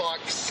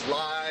Xbox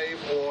Live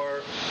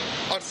or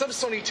on some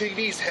Sony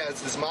TVs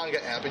has this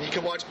manga app, and you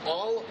can watch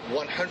all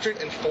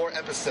 104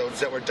 episodes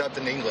that were dubbed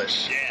in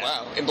English. Yeah.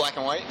 Wow. In black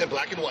and white? In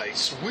black and white.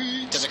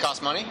 Sweet. Does it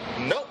cost money?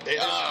 Nope.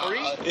 It is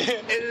free.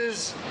 It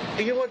is.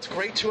 You know what's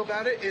great too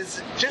about it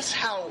is just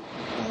how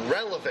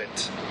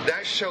relevant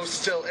that show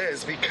still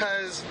is,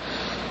 because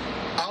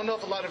I don't know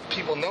if a lot of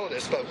people know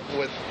this, but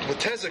with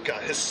Tezuka,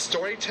 his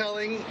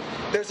storytelling,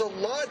 there's a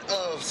lot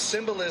of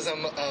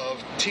symbolism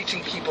of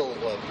teaching people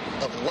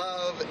of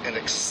love and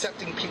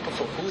accepting people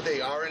for who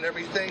they are and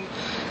everything.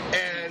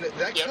 And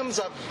that comes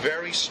up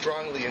very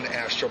strongly in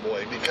Astro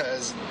Boy,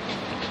 because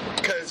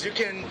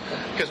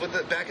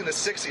back in the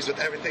 60s, with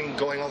everything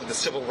going on with the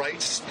civil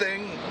rights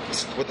thing,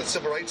 with the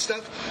civil rights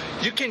stuff,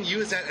 you can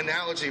use that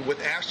analogy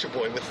with Astro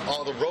Boy, with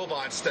all the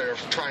robots that are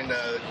trying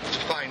to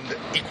find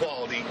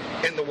equality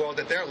in the world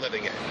that they're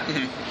living in.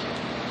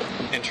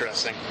 Mm-hmm.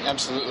 Interesting.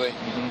 Absolutely.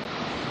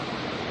 Mm-hmm.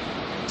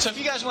 So if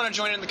you guys want to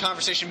join in the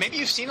conversation, maybe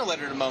you've seen A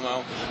Letter to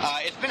Momo.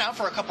 It's been out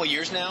for a couple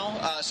years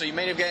now, so you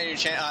may have gotten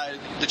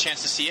the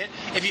chance to see it.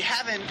 If you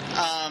haven't,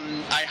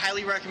 I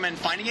highly recommend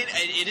finding it.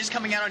 It is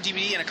coming out on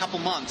DVD in a couple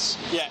months.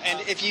 Yeah,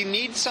 and if you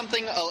need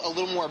something, a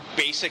little more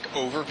basic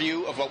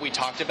overview of what we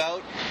talked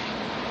about,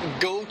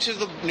 go to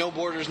the No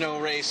Borders, No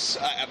Race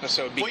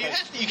episode. Well,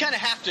 you kind of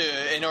have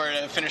to in order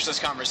to finish this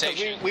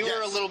conversation. We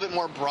were a little bit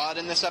more broad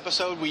in this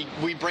episode.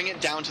 We bring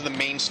it down to the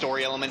main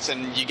story elements,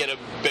 and you get a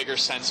bigger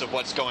sense of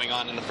what's going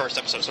on in the first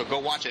episode. So go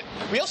watch it.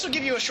 We also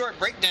give you a short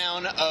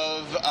breakdown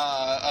of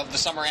the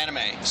summer anime.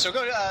 So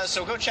go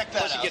check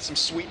that out. Plus, you get some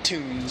sweet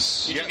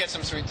tunes. You do get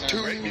some sweet tunes.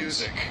 Great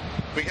music.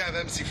 We have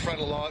MC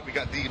Frontalot, we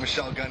got the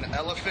Michelle Gunn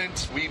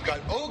Elephant, we've got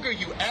Ogre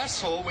You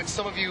Asshole, which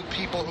some of you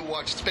people who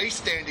watch Space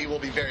Dandy will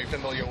be very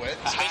familiar with.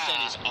 Space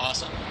Dandy's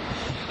awesome.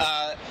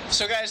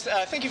 So guys,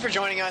 thank you for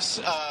joining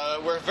us.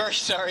 We're very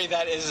sorry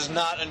that it is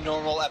not a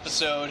normal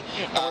episode.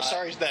 We're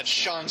sorry that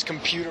Sean's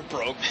computer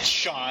broke.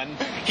 Sean.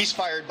 He's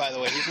fired, by the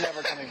way. He's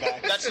never coming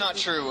back. That's not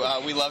true.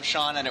 We love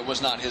Sean, and it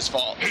was not his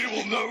fault. He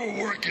will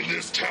never work in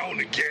this town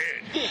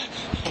again.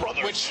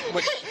 Brother.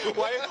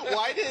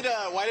 Why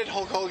did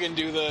Hulk Hogan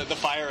do the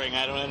firing?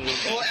 I don't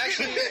understand. Well,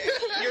 actually,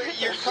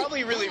 you're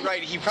probably really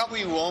right. He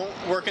probably won't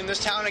work in this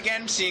town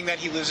again, seeing that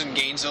he lives in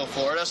Gainesville,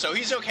 Florida, so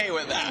he's okay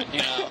with that,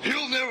 you know.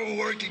 He'll never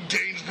work in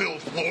Gainesville,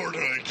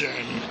 Florida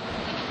again.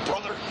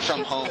 brother.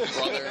 From home,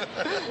 brother.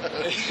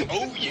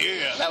 Oh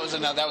yeah. That was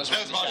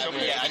Randy Macho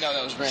Man. Yeah, I know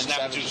that was Randy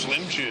Snap Savage. to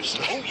Slim Jist.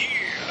 Oh yeah.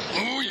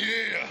 Oh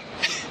yeah.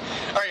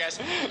 All right, guys.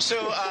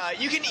 So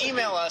you can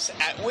email us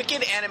at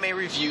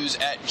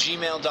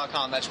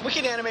wickedanimereviews@gmail.com. That's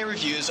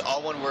wickedanimereviews,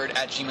 all one word,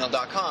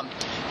 @gmail.com.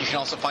 You can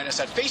also find us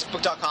at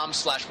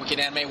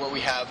facebook.com/wickedanime, where we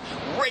have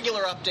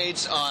regular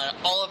updates on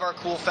all of our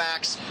cool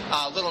facts,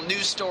 little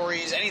news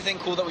stories, anything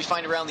cool that we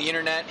find around the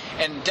internet,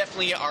 and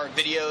definitely our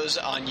videos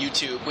on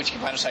YouTube, which you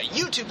can find us at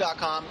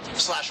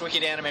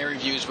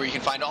youtube.com/wickedanimereviews, where you can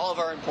find all of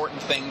our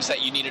important things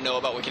that you need to know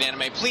about Wicked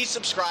Anime. Please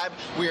subscribe.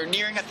 We are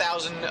nearing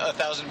 1,000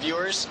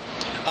 viewers.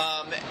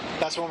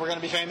 That's when we're going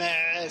to be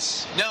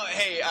famous. No,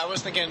 hey, I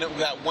was thinking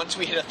that once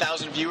we hit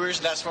 1,000 viewers,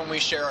 that's when we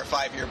share our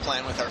 5-year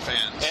plan with our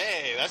fans.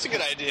 Hey, that's a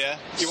good idea.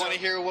 You want to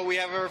hear what we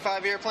have our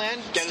 5-year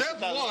plan? Step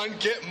 1,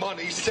 get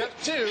money. Step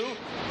 2,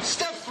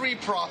 step 3,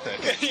 profit.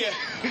 Yeah.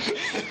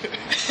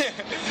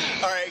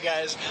 All right,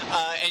 guys.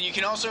 And you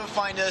can also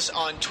find us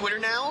on Twitter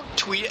now.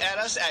 Tweet at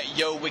us at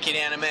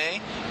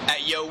YoWickedAnime, at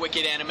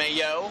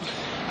YoWickedAnimeYo.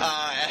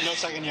 No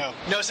second yo.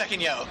 No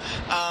second yo.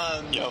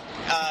 Yo.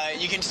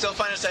 You can still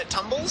find us at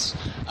Tumbles,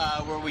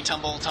 where we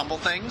tumble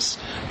things,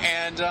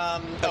 and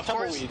of course,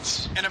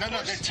 tumbleweeds. and of No,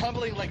 course, they're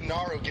tumbling like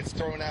Naru gets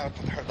thrown out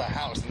of the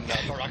house in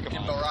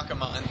Barakamon.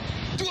 Barakamon.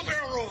 Do a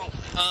barrel roll!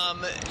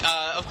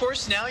 Of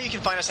course, now you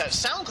can find us at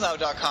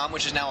SoundCloud.com,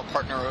 which is now a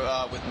partner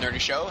with Nerdy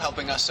Show,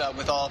 helping us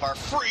with all of our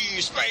free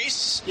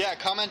space. Yeah,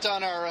 comment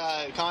on our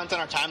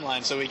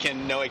timeline so we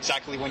can know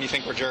exactly when you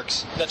think we're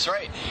jerks. That's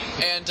right.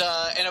 And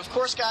of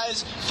course,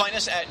 guys, find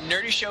us at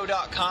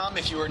nerdyshow.com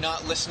if you are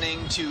not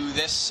listening to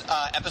this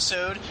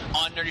episode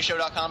on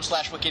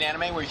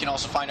nerdyshow.com/wickedanime, where you can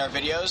also find our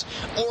videos,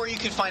 or you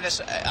can find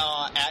us at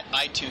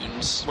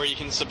iTunes, Where you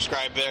can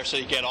subscribe there so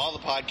you get all the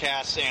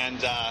podcasts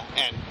and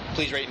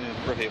please rate and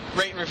review.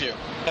 Rate and review.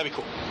 That'd be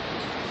cool.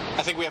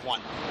 I think we have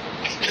one.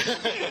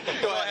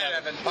 Go ahead,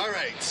 Evan. All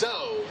right,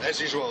 so, as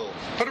usual,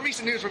 for the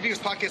recent news, reviews,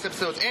 podcast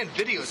episodes, and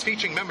videos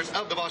featuring members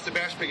of the Boston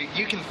Bash Brigade,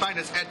 you can find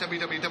us at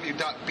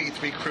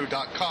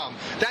www.b3crew.com.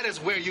 That is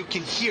where you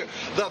can hear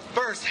the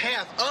first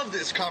half of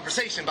this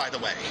conversation, by the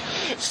way.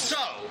 So...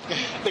 I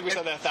think we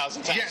said that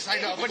 1,000 times. Yes, I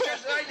know, but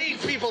I need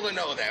people to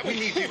know that. We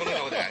need people to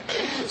know that.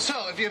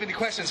 So, if you have any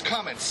questions,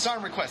 comments,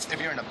 song requests,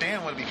 if you're in a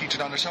band want to be featured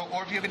on the show,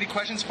 or if you have any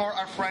questions for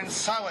our friend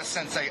Sawa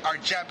Sensei, our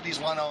Japanese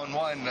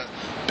one-on-one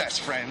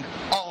best friend,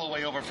 all the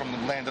way over from the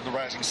land of the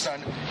rising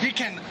sun, you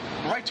can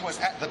write to us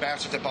at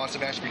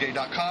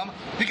thebastards@bostonbashbrigade.com.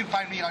 You can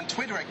find me on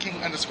Twitter at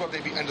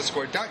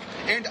king_baby_duck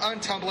and on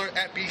Tumblr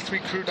at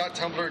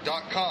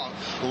b3crew.tumblr.com.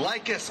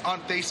 Like us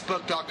on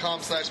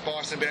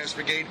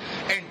facebook.com/bostonbashbrigade,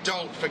 and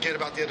don't forget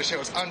about the other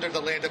shows under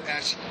the Land of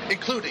Ash,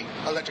 including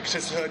Electric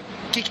Sisterhood,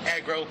 Geek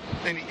Aggro,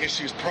 and the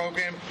Issues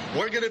program.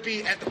 We're going to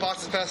be at the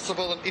Boston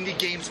Festival of Indie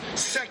Games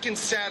second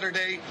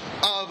Saturday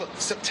of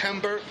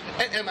September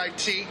at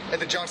MIT at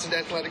the Johnson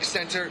Athletic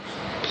Center.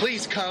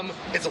 Please come.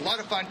 It's a lot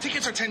of fun.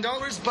 Tickets are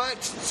 $10,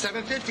 but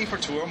 $7.50 for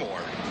 2 or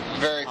more.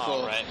 Very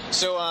cool. All right.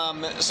 So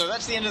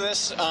that's the end of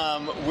this.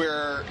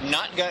 We're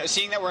not gonna,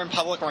 seeing that we're in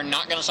public, we're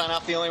not going to sign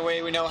off the only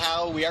way we know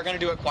how. We are going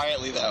to do it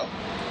quietly, though.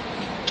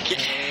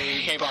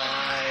 Okay,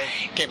 bye.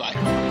 Okay, bye.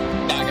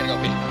 Now I gotta go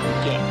pee.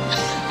 Yeah.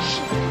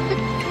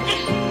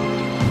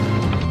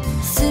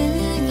 過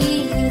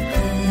ぎゆく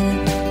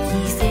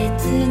季節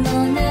の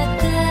中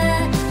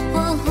頬を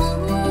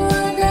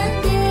投げて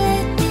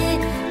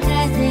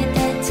風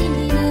立ち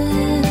ぬ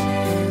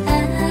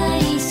愛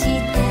した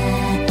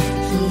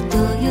人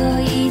よ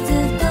いずっ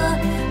と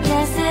優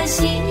し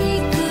く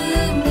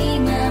見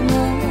守っ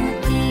て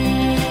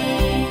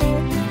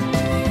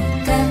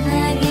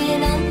影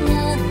の揺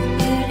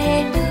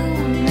れる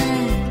街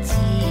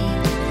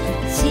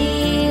潮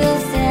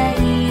騒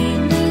に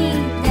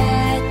抱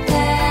か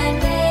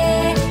れ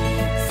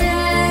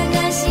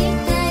探し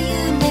た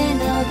夢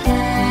のか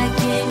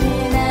け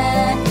ら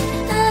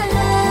あら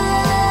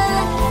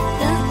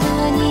どこ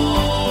に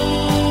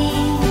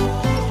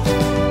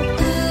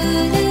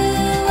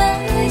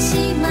麗し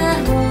ま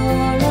ほ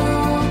ろ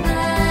は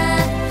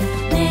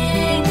願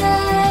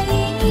い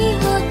を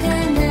叶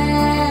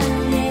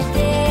えて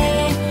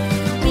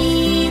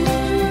みんな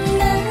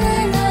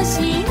の幸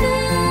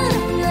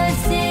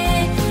せ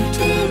手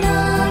の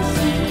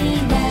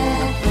ひら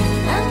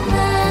合わ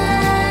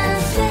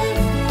せ永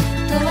遠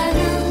の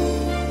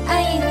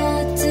愛を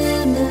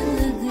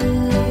紡ぐ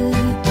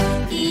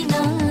命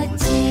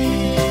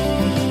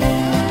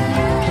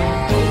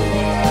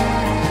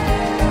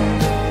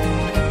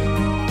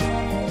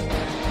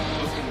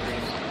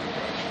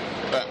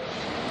But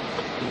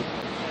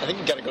I think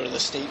you got to go to the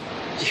state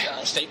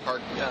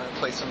park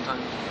place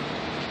sometime.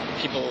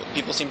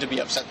 People seem to be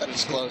upset that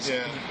it's closed.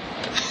 Yeah.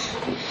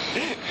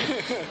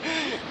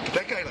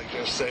 That guy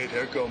just say,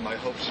 there go my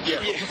hopes and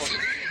dreams.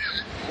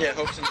 Yeah,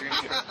 hopes and dreams.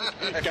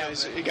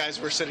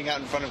 Guys, we're sitting out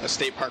in front of a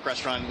state park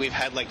restaurant. We've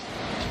had like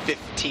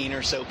 15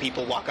 or so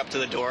people walk up to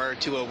the door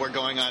to a "we're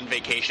going on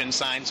vacation"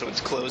 sign, so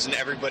it's closed, and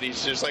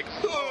everybody's just like,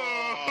 But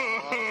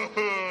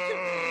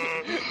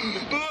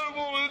I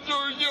want to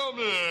enjoy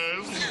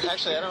yummies.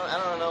 Actually, I don't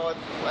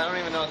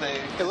even know what they.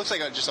 It looks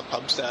like just a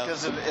pub style.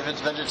 Because if it's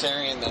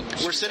vegetarian, then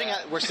we're sitting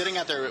at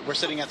their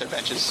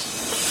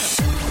benches.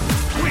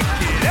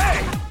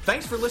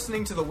 Thanks for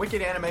listening to the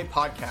Wicked Anime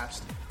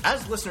Podcast.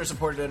 As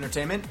listener-supported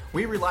entertainment,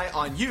 we rely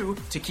on you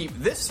to keep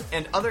this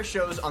and other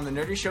shows on the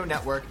Nerdy Show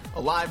Network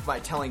alive by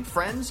telling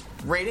friends,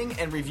 rating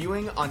and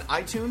reviewing on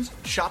iTunes,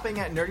 shopping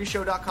at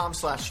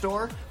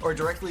nerdyshow.com/store, or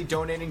directly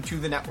donating to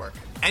the network.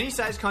 Any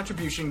size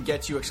contribution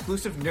gets you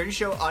exclusive Nerdy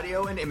Show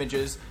audio and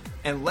images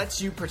and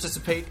lets you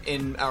participate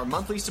in our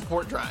monthly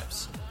support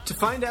drives. To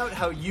find out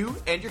how you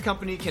and your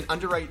company can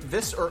underwrite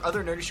this or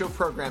other Nerdy Show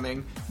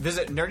programming,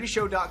 visit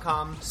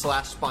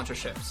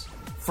nerdyshow.com/sponsorships.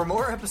 For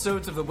more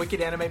episodes of the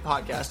Wicked Anime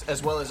Podcast,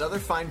 as well as other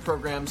fine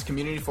programs,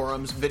 community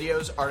forums,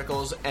 videos,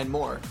 articles, and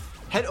more,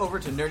 head over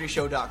to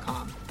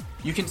nerdyshow.com.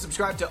 You can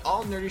subscribe to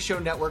all Nerdy Show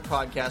Network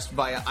podcasts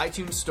via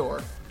iTunes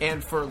Store,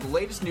 and for the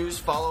latest news,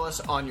 follow us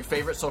on your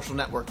favorite social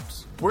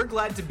networks. We're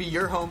glad to be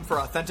your home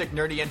for authentic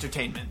nerdy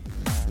entertainment.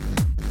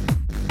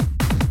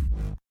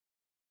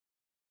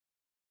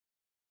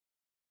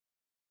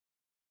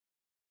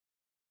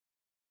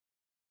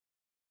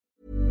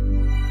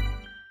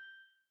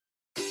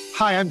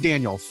 Hi, I'm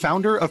Daniel,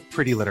 founder of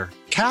Pretty Litter.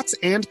 Cats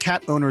and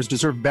cat owners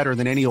deserve better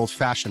than any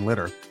old-fashioned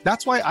litter.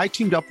 That's why I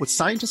teamed up with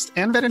scientists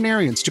and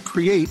veterinarians to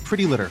create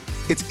Pretty Litter.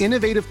 Its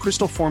innovative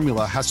crystal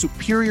formula has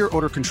superior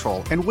odor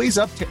control and weighs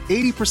up to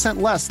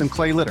 80% less than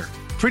clay litter.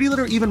 Pretty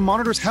Litter even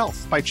monitors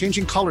health by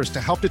changing colors to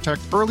help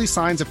detect early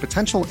signs of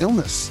potential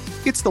illness.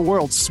 It's the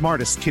world's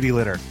smartest kitty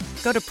litter.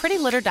 Go to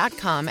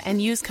prettylitter.com and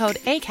use code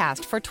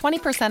ACAST for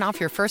 20% off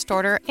your first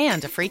order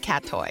and a free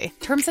cat toy.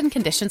 Terms and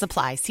conditions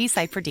apply. See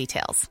site for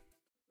details.